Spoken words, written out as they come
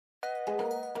This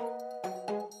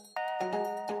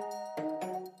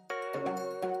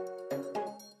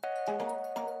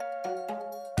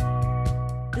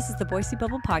is the Boise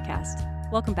Bubble Podcast.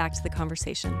 Welcome back to the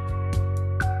conversation.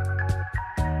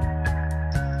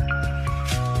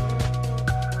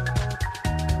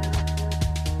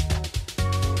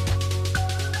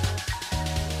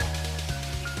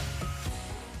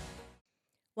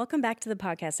 Welcome back to the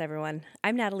podcast, everyone.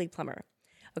 I'm Natalie Plummer.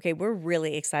 Okay, we're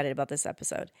really excited about this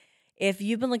episode. If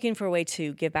you've been looking for a way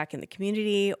to give back in the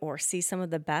community or see some of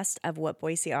the best of what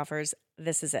Boise offers,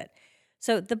 this is it.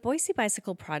 So the Boise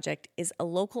Bicycle Project is a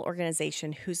local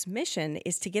organization whose mission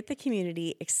is to get the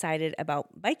community excited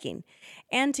about biking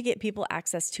and to get people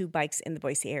access to bikes in the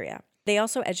Boise area. They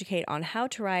also educate on how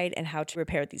to ride and how to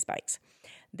repair these bikes.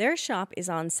 Their shop is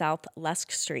on South Lesk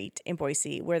Street in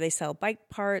Boise, where they sell bike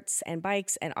parts and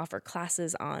bikes and offer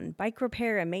classes on bike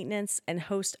repair and maintenance and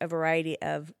host a variety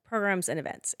of programs and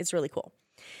events. It's really cool.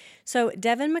 So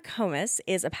Devin McComas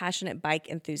is a passionate bike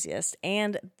enthusiast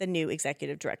and the new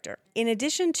executive director. In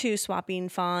addition to swapping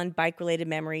fond bike-related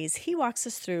memories, he walks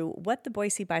us through what the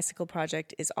Boise Bicycle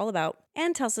Project is all about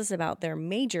and tells us about their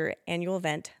major annual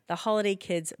event, the Holiday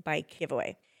Kids Bike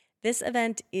Giveaway. This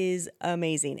event is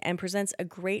amazing and presents a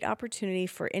great opportunity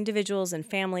for individuals and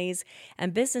families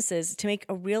and businesses to make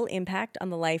a real impact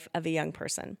on the life of a young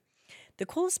person. The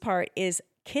coolest part is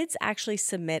kids actually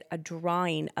submit a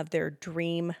drawing of their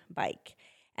dream bike.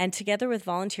 And together with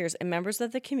volunteers and members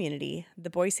of the community,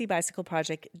 the Boise Bicycle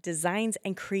Project designs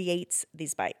and creates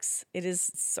these bikes. It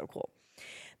is so cool.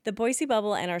 The Boise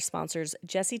Bubble and our sponsors,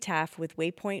 Jesse Taff with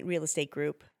Waypoint Real Estate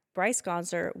Group, Bryce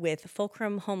Gonzer with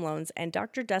Fulcrum Home Loans, and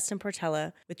Dr. Dustin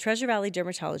Portella with Treasure Valley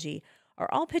Dermatology are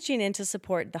all pitching in to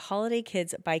support the Holiday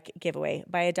Kids Bike Giveaway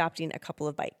by adopting a couple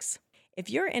of bikes. If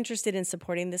you're interested in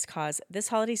supporting this cause this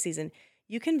holiday season,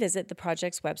 you can visit the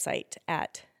project's website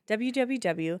at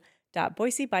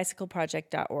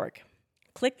www.boisebicycleproject.org.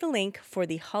 Click the link for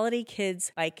the Holiday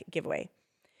Kids Bike Giveaway.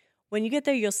 When you get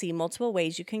there, you'll see multiple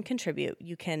ways you can contribute.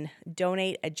 You can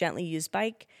donate a gently used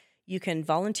bike. You can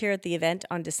volunteer at the event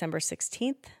on December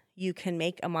 16th. You can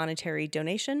make a monetary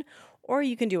donation, or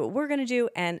you can do what we're going to do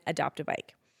and adopt a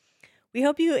bike. We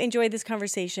hope you enjoyed this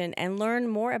conversation and learn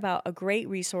more about a great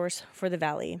resource for the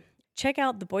Valley. Check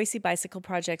out the Boise Bicycle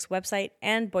Project's website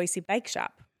and Boise Bike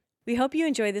Shop. We hope you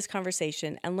enjoy this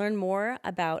conversation and learn more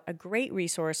about a great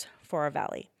resource for our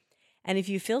Valley. And if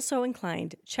you feel so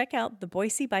inclined, check out the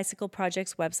Boise Bicycle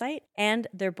Project's website and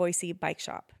their Boise Bike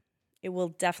Shop. It will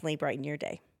definitely brighten your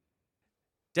day.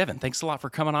 Devin, thanks a lot for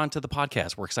coming on to the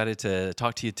podcast. We're excited to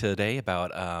talk to you today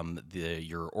about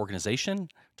your organization,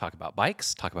 talk about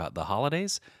bikes, talk about the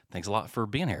holidays. Thanks a lot for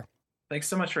being here. Thanks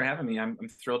so much for having me. I'm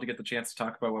thrilled to get the chance to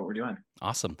talk about what we're doing.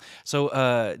 Awesome. So,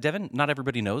 Devin, not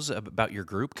everybody knows about your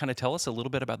group. Kind of tell us a little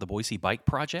bit about the Boise Bike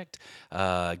Project.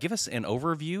 Give us an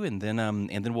overview, and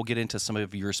then we'll get into some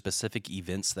of your specific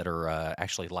events that are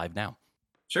actually live now.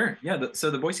 Sure. Yeah. So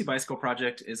the Boise Bicycle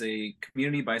Project is a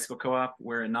community bicycle co-op.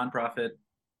 We're a nonprofit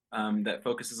that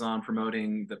focuses on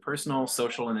promoting the personal,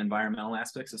 social, and environmental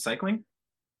aspects of cycling.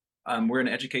 We're an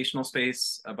educational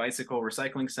space, a bicycle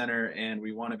recycling center, and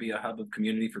we want to be a hub of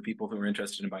community for people who are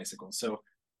interested in bicycles. So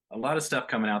a lot of stuff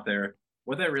coming out there.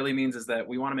 What that really means is that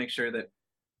we want to make sure that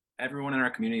everyone in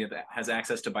our community has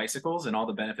access to bicycles and all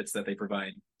the benefits that they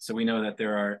provide. So we know that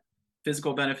there are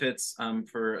physical benefits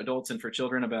for adults and for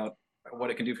children about what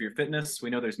it can do for your fitness. We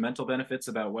know there's mental benefits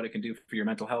about what it can do for your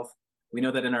mental health. We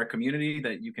know that in our community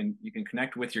that you can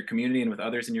connect with your community and with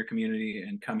others in your community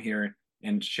and come here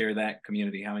and share that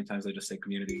community. How many times I just say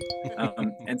community?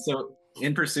 And so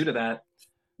in pursuit of that,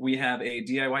 we have a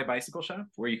DIY bicycle shop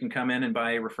where you can come in and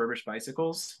buy refurbished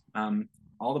bicycles.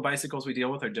 All the bicycles we deal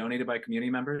with are donated by community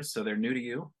members, so they're new to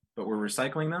you, but we're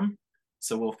recycling them.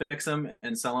 So we'll fix them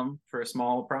and sell them for a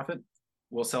small profit.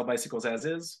 We'll sell bicycles as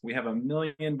is. We have 1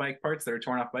 million bike parts that are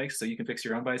torn off bikes, so you can fix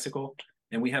your own bicycle.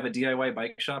 And we have a DIY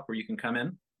bike shop where you can come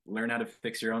in, learn how to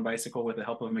fix your own bicycle with the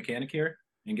help of a mechanic here,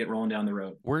 and get rolling down the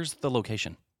road. Where's the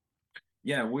location?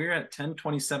 Yeah, we're at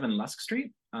 1027 Lusk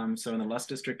Street. So in the Lusk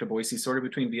district of Boise, sort of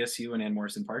between VSU and Ann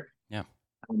Morrison Park. Yeah.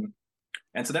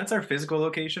 And so that's our physical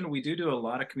location. We do a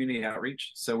lot of community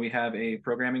outreach. So we have a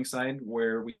programming side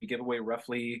where we give away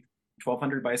roughly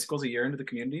 1,200 bicycles a year into the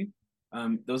community.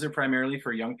 Those are primarily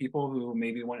for young people who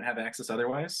maybe wouldn't have access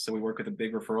otherwise. So we work with a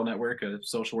big referral network of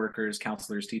social workers,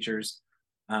 counselors, teachers.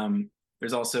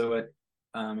 There's also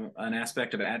an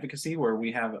aspect of advocacy where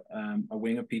we have a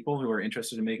wing of people who are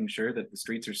interested in making sure that the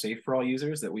streets are safe for all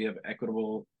users, that we have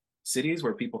equitable cities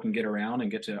where people can get around and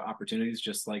get to opportunities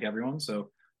just like everyone. So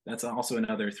that's also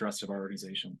another thrust of our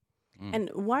organization.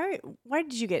 And why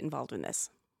did you get involved in this?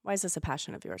 Why is this a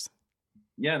passion of yours?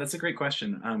 Yeah, that's a great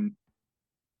question.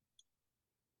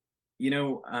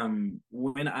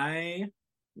 When I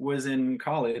was in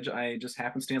college, I just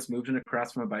happenstance moved in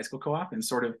across from a bicycle co-op and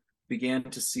sort of began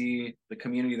to see the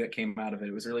community that came out of it.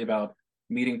 It was really about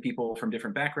meeting people from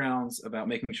different backgrounds, about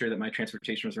making sure that my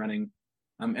transportation was running.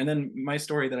 And then my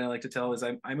story that I like to tell is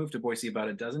I moved to Boise about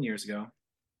a dozen years ago.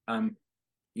 Um,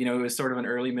 it was sort of an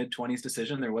early mid-20s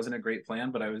decision. There wasn't a great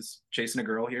plan, but I was chasing a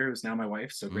girl here who's now my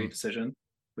wife, so great Mm. decision.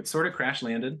 But sort of crash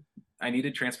landed. I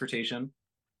needed transportation.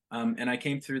 And I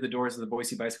came through the doors of the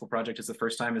Boise Bicycle Project as the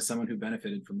first time as someone who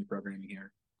benefited from the programming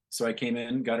here. So I came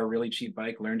in, got a really cheap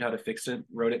bike, learned how to fix it,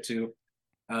 rode it to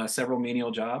several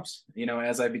menial jobs.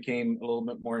 As I became a little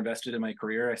bit more invested in my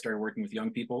career, I started working with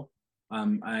young people.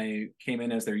 I came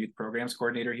in as their youth programs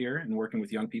coordinator here and working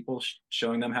with young people,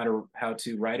 showing them how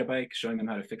to ride a bike, showing them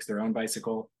how to fix their own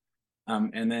bicycle.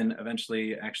 And then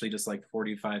eventually, actually just like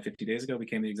 45, 50 days ago,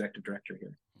 became the executive director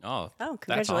here. Oh, Oh,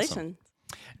 that's awesome. congratulations.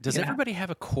 Does Yeah. everybody have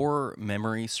a core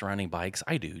memory surrounding bikes?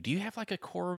 I do. Do you have like a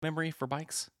core memory for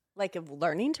bikes? Like of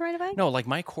learning to ride a bike? No, like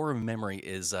my core memory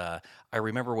is I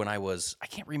remember when I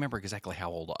can't remember exactly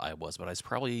how old I was, but I was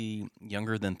probably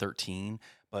younger than 13.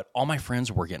 But all my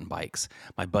friends were getting bikes.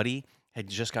 My buddy had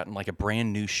just gotten like a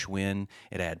brand new Schwinn.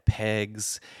 It had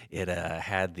pegs. It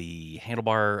had the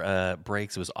handlebar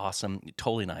brakes. It was awesome.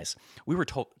 Totally nice. We were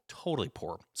totally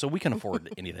poor, so we couldn't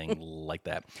afford anything like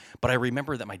that. But I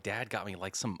remember that my dad got me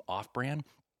like some off-brand,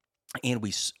 and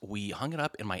we hung it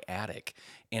up in my attic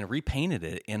and repainted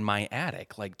it in my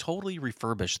attic, like totally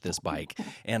refurbished this bike.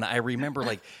 And I remember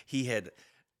like he had,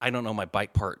 I don't know my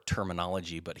bike part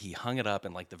terminology, but he hung it up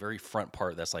in like the very front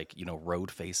part that's like,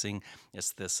 road facing.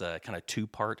 It's this kind of two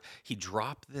part. He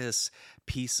dropped this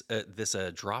piece, this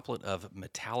droplet of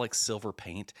metallic silver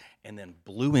paint, and then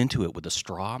blew into it with a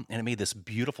straw, and it made this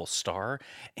beautiful star.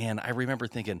 And I remember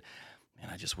thinking, man,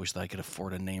 I just wish that I could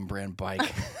afford a name brand bike.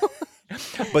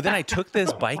 But then I took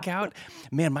this bike out.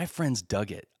 Man, my friends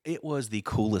dug it. It was the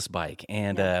coolest bike,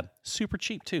 and super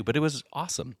cheap too. But it was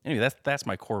awesome. Anyway, that's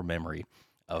my core memory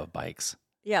of bikes.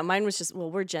 Yeah, mine was just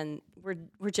we're Gen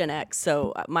X,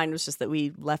 so mine was just that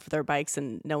we left with our bikes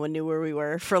and no one knew where we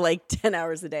were for like 10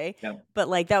 hours a day. Yeah. But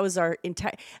like that was our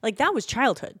entire that was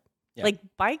childhood. Yeah. Like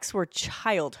bikes were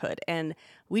childhood, and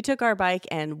we took our bike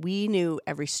and we knew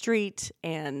every street,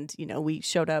 and we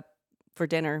showed up for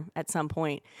dinner at some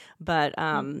point. But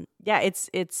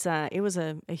it was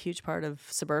a huge part of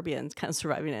suburbia and kind of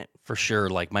surviving it. For sure.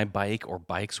 Like my bike or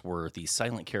bikes were the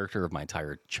silent character of my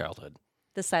entire childhood.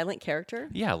 The silent character.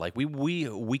 Yeah, like we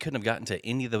couldn't have gotten to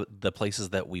any of the places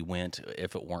that we went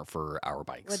if it weren't for our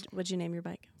bikes. What'd you name your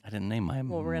bike? I didn't name my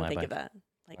Well, we're gonna my think bike. of that.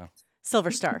 Like Oh.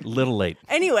 Silver Star. Little late.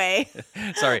 Anyway.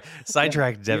 Sorry,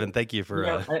 sidetracked, Devin. Thank you for.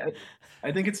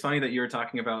 I think it's funny that you were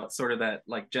talking about sort of that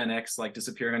like Gen X, like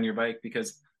disappearing on your bike,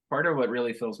 because part of what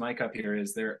really fills my cup here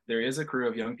is there is a crew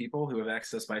of young people who have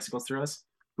accessed bicycles through us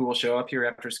who will show up here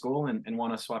after school and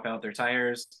want to swap out their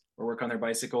tires or work on their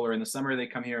bicycle, or in the summer they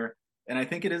come here. And I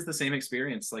think it is the same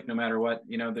experience, like no matter what,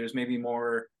 there's maybe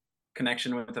more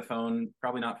connection with the phone,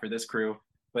 probably not for this crew,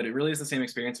 but it really is the same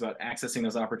experience about accessing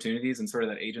those opportunities and sort of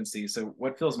that agency. So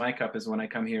what fills my cup is when I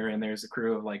come here and there's a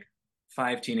crew of like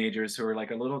 5 teenagers who are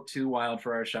like a little too wild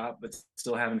for our shop, but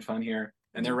still having fun here.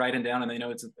 And they're riding down and they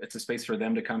know it's a space for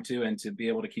them to come to and to be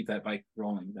able to keep that bike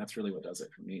rolling. That's really what does it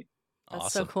for me. That's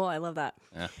Awesome. so cool. I love that.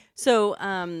 Yeah. So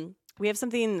we have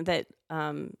something that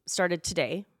started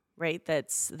today, right?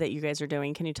 That you guys are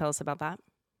doing. Can you tell us about that?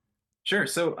 Sure.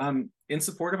 So in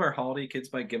support of our Holiday Kids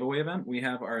Bike giveaway event, we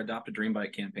have our Adopt a Dream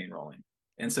Bike campaign rolling.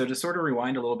 And so to sort of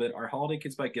rewind a little bit, our Holiday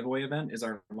Kids Bike giveaway event is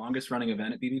our longest running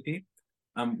event at BBP.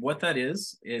 What that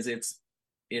is it's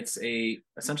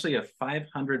essentially a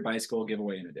 500 bicycle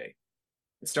giveaway in a day.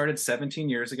 It started 17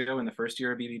 years ago in the first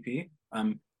year of BBP,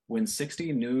 when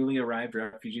 60 newly arrived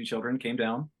refugee children came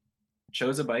down,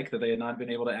 chose a bike that they had not been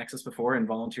able to access before, and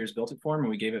volunteers built it for them, and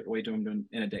we gave it away to them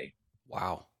in a day.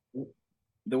 Wow.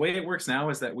 The way it works now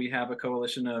is that we have a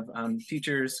coalition of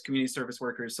teachers, community service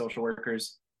workers, social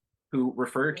workers who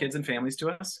refer kids and families to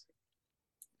us.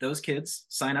 Those kids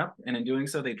sign up, and in doing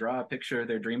so, they draw a picture of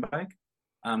their dream bike,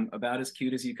 about as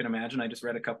cute as you can imagine. I just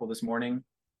read a couple this morning.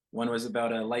 One was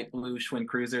about a light blue Schwinn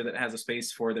Cruiser that has a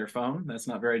space for their phone. That's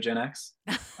not very Gen X.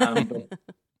 But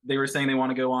they were saying they want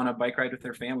to go on a bike ride with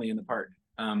their family in the park.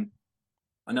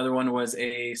 Another one was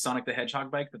a Sonic the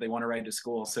Hedgehog bike that they want to ride to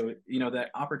school. So, that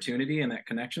opportunity and that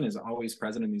connection is always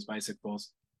present in these bicycles.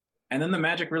 And then the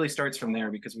magic really starts from there,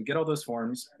 because we get all those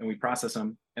forms and we process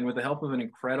them. And with the help of an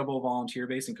incredible volunteer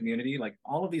base and community, like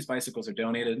all of these bicycles are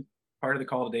donated. Part of the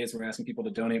call today is we're asking people to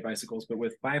donate bicycles, but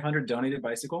with 500 donated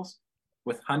bicycles,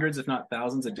 with hundreds, if not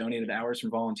thousands, of donated hours from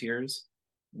volunteers,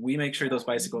 we make sure those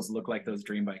bicycles look like those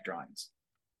dream bike drawings.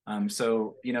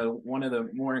 So, one of the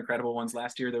more incredible ones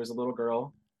last year, there was a little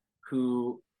girl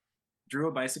who drew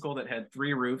a bicycle that had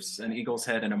 3 roofs, an eagle's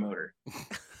head, and a motor.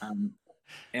 Um,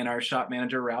 and our shop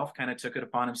manager, Ralph, kind of took it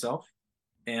upon himself.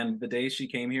 And the day she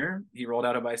came here, he rolled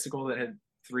out a bicycle that had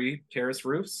 3 terrace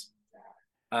roofs,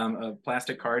 a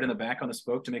plastic card in the back on the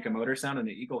spoke to make a motor sound, and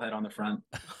an eagle head on the front.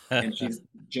 And she's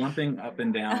jumping up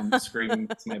and down, screaming,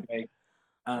 "It's my bike."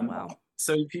 Wow.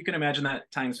 So if you can imagine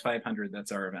that times 500,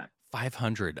 that's our event.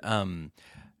 500.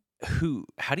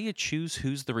 How do you choose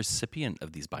who's the recipient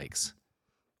of these bikes?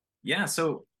 Yeah,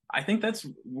 so I think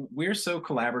we're so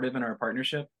collaborative in our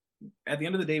partnership. At the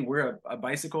end of the day, we're a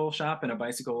bicycle shop and a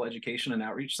bicycle education and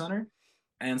outreach center.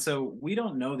 And so we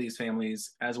don't know these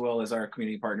families as well as our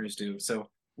community partners do. So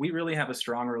we really have a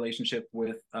strong relationship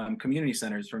with community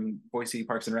centers from Boise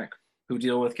Parks and Rec, who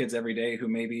deal with kids every day who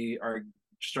maybe are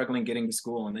struggling getting to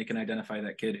school, and they can identify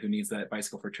that kid who needs that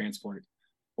bicycle for transport.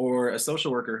 Or a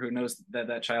social worker who knows that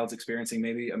that child's experiencing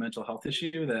maybe a mental health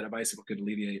issue that a bicycle could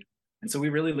alleviate. And so we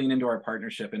really lean into our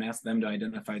partnership and ask them to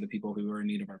identify the people who are in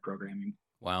need of our programming.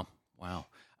 Wow. Wow.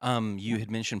 You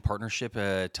had mentioned partnership.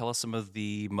 Tell us some of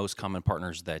the most common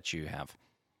partners that you have.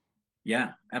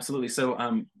 Yeah, absolutely.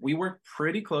 So we work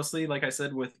pretty closely, like I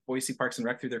said, with Boise Parks and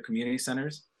Rec through their community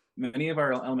centers. Many of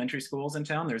our elementary schools in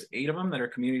town, there's 8 of them that are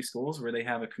community schools where they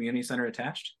have a community center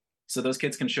attached. So those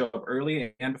kids can show up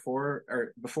early and before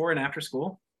and after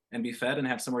school and be fed and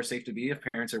have somewhere safe to be if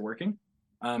parents are working.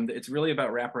 It's really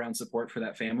about wraparound support for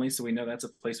that family. So we know that's a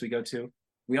place we go to.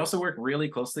 We also work really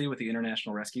closely with the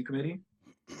International Rescue Committee.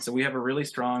 So we have a really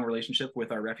strong relationship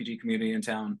with our refugee community in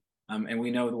town. And we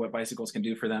know what bicycles can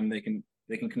do for them. They can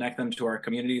connect them to our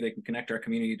community. They can connect our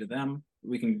community to them.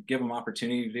 We can give them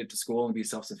opportunity to get to school and be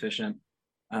self-sufficient.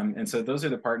 And so those are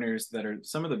the partners that are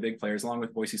some of the big players, along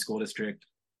with Boise School District,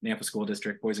 Nampa School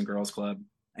District, Boys and Girls Club,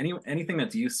 anything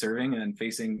that's youth serving and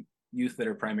facing youth that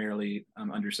are primarily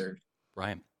underserved.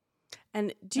 Right.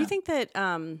 And do you think that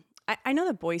I know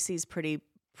that Boise's pretty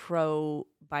pro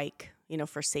bike,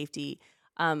 for safety.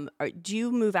 Do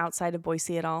you move outside of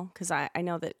Boise at all? Because I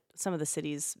know that some of the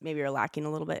cities maybe are lacking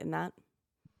a little bit in that.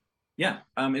 Yeah,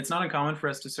 it's not uncommon for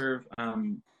us to serve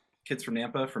kids from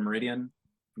Nampa, from Meridian,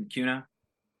 from Kuna.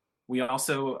 We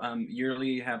also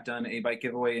yearly have done a bike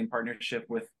giveaway in partnership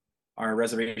with our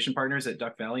reservation partners at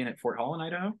Duck Valley and at Fort Hall in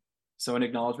Idaho. So in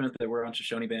acknowledgement that we're on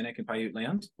Shoshone, Bannock, and Paiute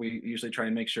land, we usually try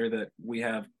and make sure that we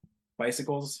have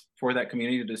bicycles for that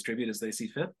community to distribute as they see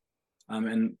fit.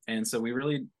 And so we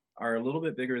really are a little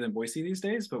bit bigger than Boise these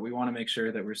days, but we want to make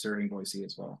sure that we're serving Boise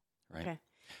as well. Right. Okay.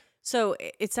 So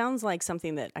it sounds like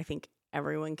something that I think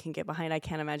everyone can get behind. I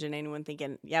can't imagine anyone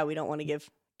thinking, yeah, we don't want to give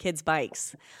kids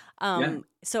bikes.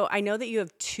 So I know that you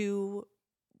have 2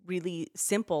 really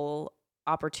simple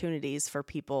opportunities for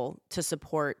people to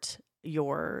support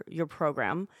your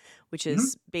program, which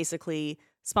is basically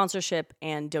sponsorship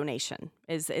and donation.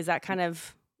 Is that kind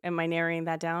of, am I narrowing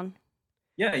that down?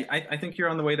 Yeah, I think you're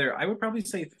on the way there. I would probably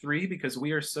say 3 because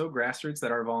we are so grassroots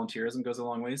that our volunteerism goes a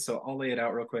long way. So I'll lay it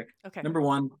out real quick. Okay. Number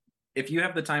 1, if you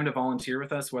have the time to volunteer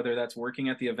with us, whether that's working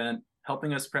at the event,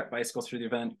 helping us prep bicycles for the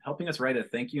event, helping us write a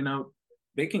thank you note,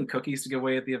 baking cookies to give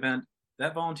away at the event,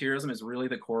 that volunteerism is really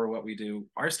the core of what we do.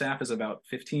 Our staff is about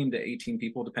 15 to 18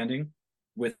 people, depending,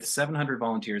 with 700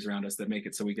 volunteers around us that make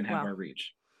it so we can have our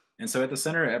reach. And so at the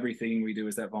center of everything we do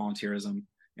is that volunteerism.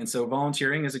 And so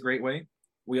volunteering is a great way.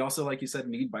 We also, like you said,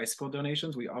 need bicycle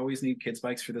donations. We always need kids'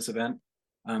 bikes for this event.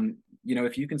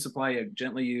 If you can supply a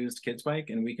gently used kids' bike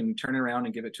and we can turn it around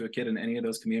and give it to a kid in any of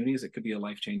those communities, it could be a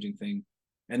life-changing thing.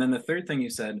 And then the third thing you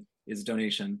said is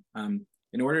donation.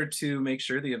 In order to make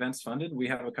sure the event's funded, we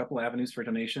have a couple avenues for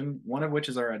donation, one of which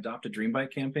is our Adopt a Dream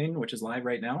Bike campaign, which is live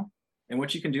right now. And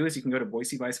what you can do is you can go to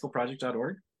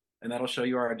boisebicycleproject.org, and that'll show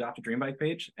you our Adopt a Dream Bike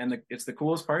page. And it's the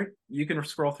coolest part. You can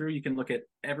scroll through, you can look at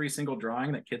every single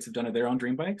drawing that kids have done of their own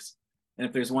dream bikes. And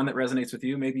if there's one that resonates with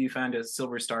you, maybe you found a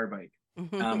Silver Star bike.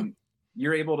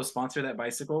 You're able to sponsor that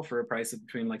bicycle for a price of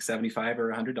between like $75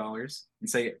 or $100 and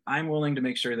say, I'm willing to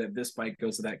make sure that this bike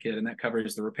goes to that kid. And that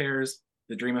covers the repairs,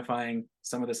 the dreamifying,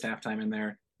 some of the staff time in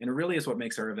there. And it really is what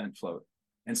makes our event float.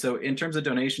 And so in terms of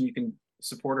donation, you can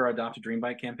support our Adopt a Dream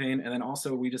Bike campaign. And then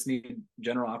also we just need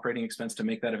general operating expense to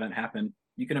make that event happen.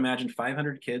 You can imagine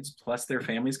 500 kids plus their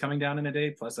families coming down in a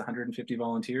day, plus 150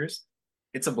 volunteers.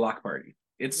 It's a block party.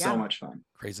 It's so much fun.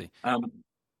 Crazy.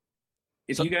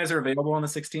 If you guys are available on the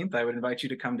 16th, I would invite you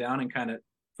to come down and kind of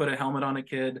put a helmet on a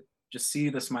kid, just see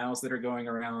the smiles that are going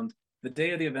around. The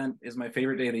day of the event is my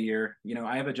favorite day of the year.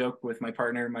 I have a joke with my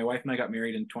partner. My wife and I got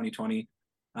married in 2020.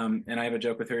 And I have a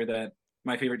joke with her that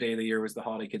my favorite day of the year was the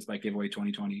Holiday Kids Bike Giveaway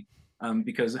 2020.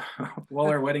 Because while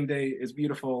our wedding day is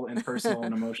beautiful and personal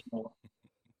and emotional,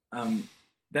 um,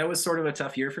 that was sort of a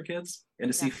tough year for kids. And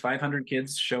to see 500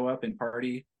 kids show up and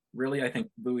party really, I think,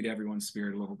 buoyed everyone's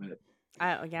spirit a little bit.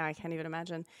 Yeah, I can't even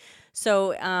imagine.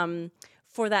 So,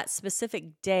 for that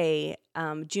specific day,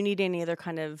 do you need any other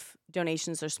kind of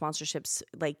donations or sponsorships?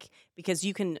 Like, because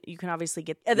you can obviously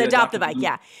get the adopt the bike,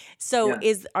 yeah. So,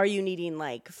 are you needing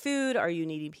like food? Are you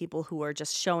needing people who are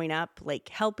just showing up, like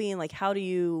helping? Like, how do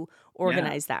you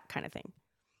organize that kind of thing?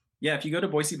 Yeah, if you go to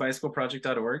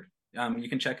boisebicycleproject.org, you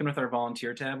can check in with our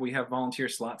volunteer tab. We have volunteer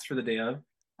slots for the day of.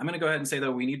 I'm going to go ahead and say,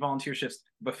 though, we need volunteer shifts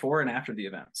before and after the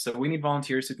event. So we need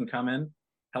volunteers who can come in,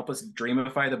 help us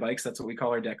dreamify the bikes. That's what we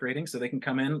call our decorating. So they can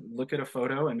come in, look at a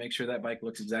photo, and make sure that bike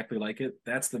looks exactly like it.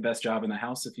 That's the best job in the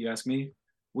house, if you ask me.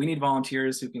 We need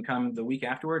volunteers who can come the week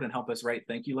afterward and help us write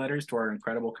thank you letters to our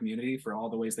incredible community for all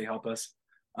the ways they help us.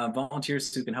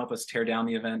 Volunteers who can help us tear down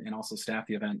the event and also staff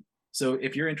the event. So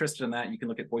if you're interested in that, you can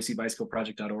look at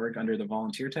boisebicycleproject.org under the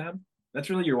volunteer tab. That's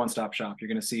really your one-stop shop. You're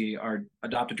going to see our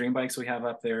Adopt a Dream bikes we have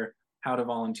up there, how to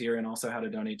volunteer, and also how to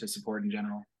donate to support in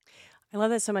general. I love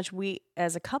that so much. We,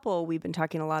 as a couple, we've been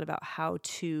talking a lot about how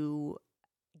to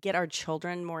get our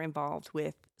children more involved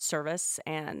with service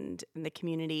and in the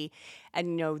community.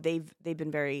 And, you know, they've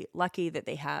been very lucky that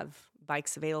they have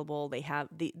bikes available. They have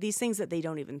these things that they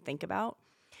don't even think about.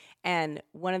 And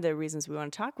one of the reasons we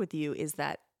want to talk with you is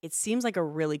that it seems like a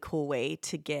really cool way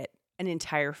to get an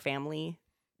entire family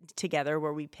together,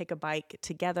 where we pick a bike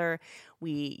together.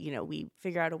 We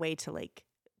figure out a way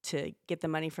to get the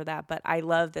money for that. But I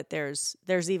love that there's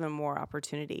even more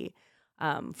opportunity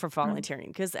for volunteering,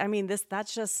 because I mean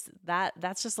that's just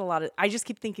a lot of, I just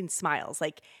keep thinking smiles.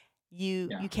 Like you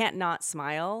can't not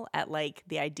smile at like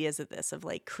the ideas of this, of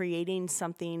like creating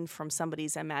something from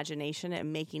somebody's imagination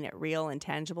and making it real and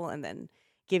tangible, and then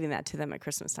giving that to them at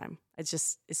Christmas time.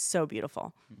 It's so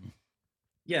beautiful.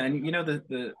 Yeah, and you know,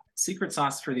 the secret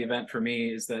sauce for the event for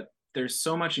me is that there's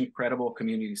so much incredible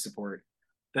community support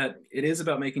that it is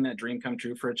about making that dream come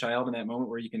true for a child in that moment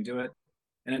where you can do it.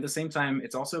 And at the same time,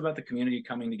 it's also about the community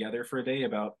coming together for a day,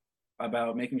 about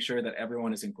making sure that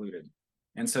everyone is included.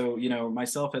 And so, you know,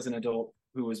 myself as an adult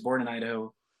who was born in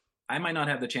Idaho, I might not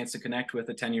have the chance to connect with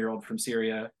a 10-year-old from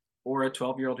Syria or a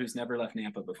 12-year-old who's never left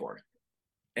Nampa before.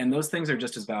 And those things are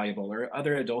just as valuable. Or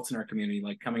other adults in our community,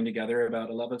 like coming together about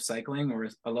a love of cycling or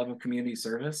a love of community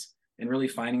service, and really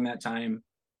finding that time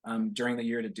during the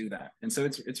year to do that. And so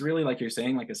it's really, like you're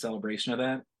saying, like a celebration of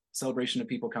that, celebration of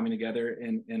people coming together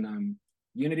in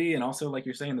unity, and also, like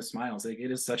you're saying, the smiles. Like,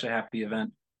 it is such a happy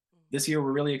event. This year,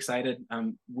 we're really excited.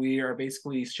 We are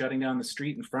basically shutting down the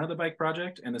street in front of the bike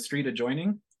project and the street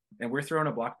adjoining, and we're throwing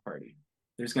a block party.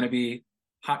 There's going to be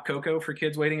hot cocoa for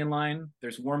kids waiting in line.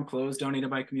 There's warm clothes donated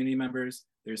by community members.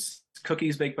 There's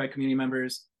cookies baked by community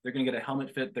members. They're going to get a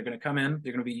helmet fit. They're going to come in.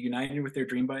 They're going to be united with their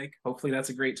dream bike. Hopefully that's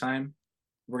a great time.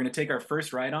 We're going to take our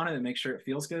first ride on it and make sure it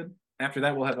feels good. After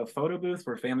that, we'll have a photo booth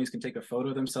where families can take a photo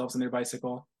of themselves and their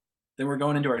bicycle. Then we're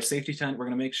going into our safety tent. We're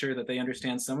going to make sure that they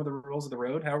understand some of the rules of the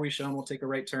road. How are we showing we'll take a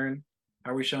right turn?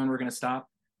 How are we showing we're going to stop?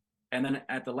 And then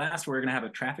at the last, we're going to have a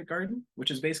traffic garden,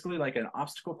 which is basically like an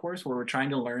obstacle course where we're trying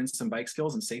to learn some bike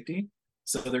skills and safety.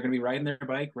 So they're going to be riding their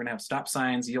bike. We're going to have stop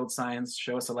signs, yield signs,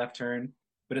 show us a left turn.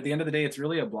 But at the end of the day, it's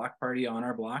really a block party on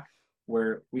our block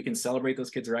where we can celebrate those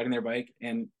kids riding their bike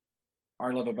and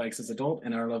our love of bikes as adult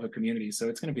and our love of community. So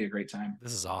it's going to be a great time.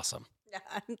 This is awesome.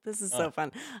 Yeah, this is so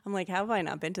fun. I'm like, how have I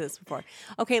not been to this before?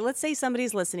 Okay, let's say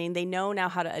somebody's listening. They know now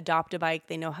how to adopt a bike.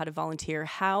 They know how to volunteer.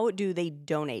 How do they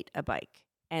donate a bike?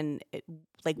 And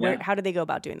how do they go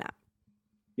about doing that?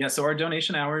 Yeah, so our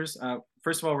donation hours,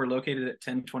 first of all, we're located at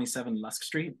 1027 Lusk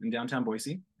Street in downtown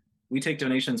Boise. We take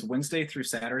donations Wednesday through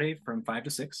Saturday from 5 to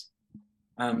 6.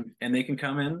 And they can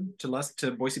come in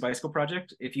to Boise Bicycle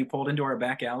Project. If you pulled into our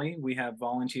back alley, we have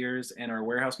volunteers and our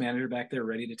warehouse manager back there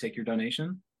ready to take your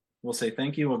donation. We'll say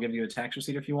thank you. We'll give you a tax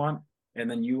receipt if you want. And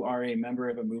then you are a member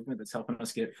of a movement that's helping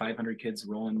us get 500 kids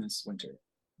rolling this winter.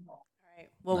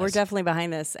 Well, nice. We're definitely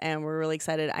behind this, and we're really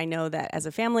excited. I know that as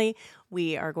a family,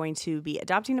 we are going to be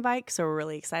adopting a bike, so we're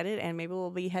really excited, and maybe we'll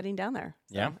be heading down there.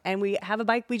 So, yeah. And we have a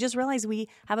bike. We just realized we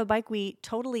have a bike we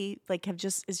totally,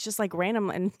 it's just like random.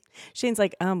 And Shane's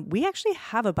like, we actually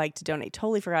have a bike to donate.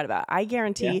 Totally forgot about it. I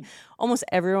guarantee almost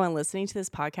everyone listening to this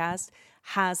podcast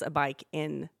has a bike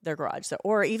in their garage. So,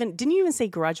 or even, didn't you even say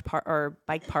garage or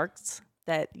bike parks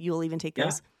that you'll even take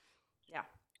those? Yeah.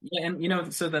 Yeah,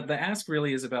 and so the ask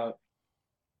really is about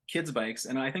kids' bikes.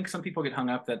 And I think some people get hung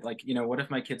up that, like, what if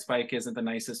my kid's bike isn't the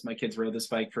nicest? My kids rode this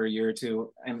bike for a year or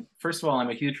two. And first of all, I'm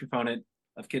a huge proponent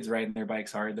of kids riding their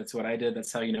bikes hard. That's what I did.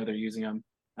 That's how they're using them.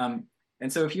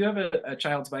 And so if you have a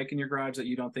child's bike in your garage that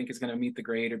you don't think is going to meet the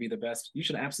grade or be the best, you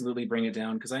should absolutely bring it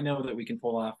down, because I know that we can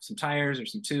pull off some tires or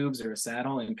some tubes or a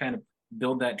saddle and kind of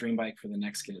build that dream bike for the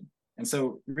next kid. And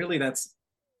so really that's,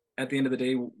 at the end of the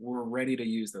day, we're ready to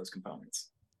use those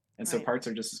components. And so Right. parts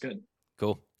are just as good.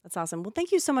 Cool. That's awesome. Well,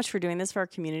 thank you so much for doing this for our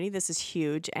community. This is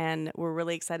huge, and we're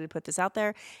really excited to put this out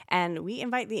there. And we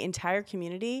invite the entire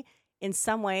community in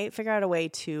some way, figure out a way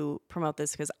to promote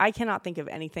this, because I cannot think of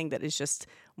anything that is just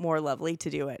more lovely to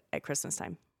do it at Christmas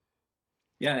time.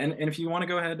 Yeah, and if you want to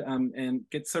go ahead and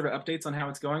get sort of updates on how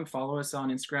it's going, follow us on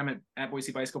Instagram at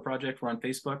Boise Bicycle Project. We're on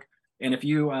Facebook. And if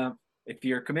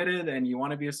you're committed and you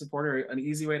want to be a supporter, an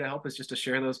easy way to help is just to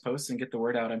share those posts and get the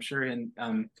word out. I'm sure in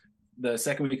the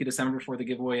second week of December before the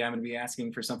giveaway, I'm going to be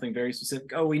asking for something very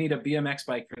specific. Oh, we need a BMX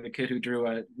bike for the kid who drew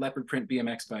a leopard print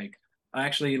BMX bike.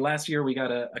 Actually, last year we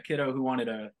got a kiddo who wanted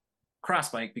a cross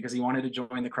bike because he wanted to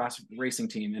join the cross racing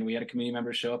team, and we had a community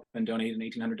member show up and donate an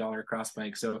 $1,800 cross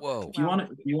bike. So Whoa. if you want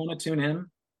to tune in,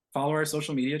 follow our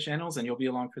social media channels and you'll be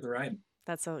along for the ride.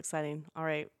 That's so exciting. All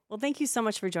right. Well, thank you so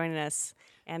much for joining us,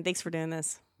 and thanks for doing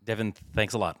this. Devin,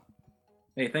 thanks a lot.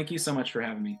 Hey, thank you so much for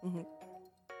having me. Mm-hmm.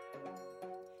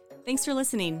 Thanks for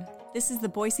listening. This is the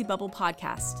Boise Bubble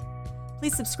Podcast.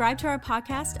 Please subscribe to our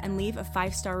podcast and leave a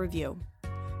 5-star review.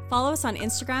 Follow us on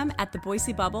Instagram at the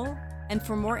Boise Bubble, and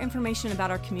for more information about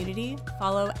our community,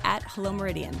 follow at Hello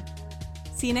Meridian.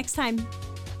 See you next time.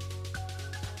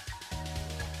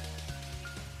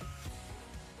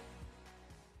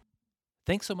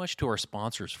 Thanks so much to our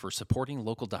sponsors for supporting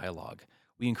local dialogue.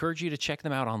 We encourage you to check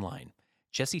them out online.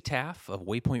 Jesse Taff of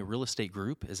Waypoint Real Estate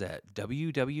Group is at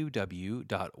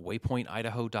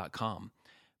www.waypointidaho.com.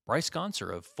 Bryce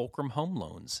Gonser of Fulcrum Home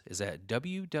Loans is at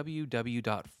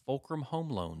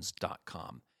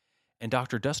www.fulcrumhomeloans.com. And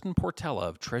Dr. Dustin Portella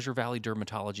of Treasure Valley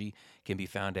Dermatology can be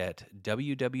found at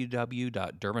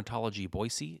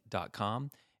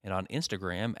www.dermatologyboise.com and on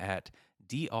Instagram at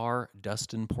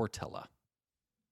drdustinportella.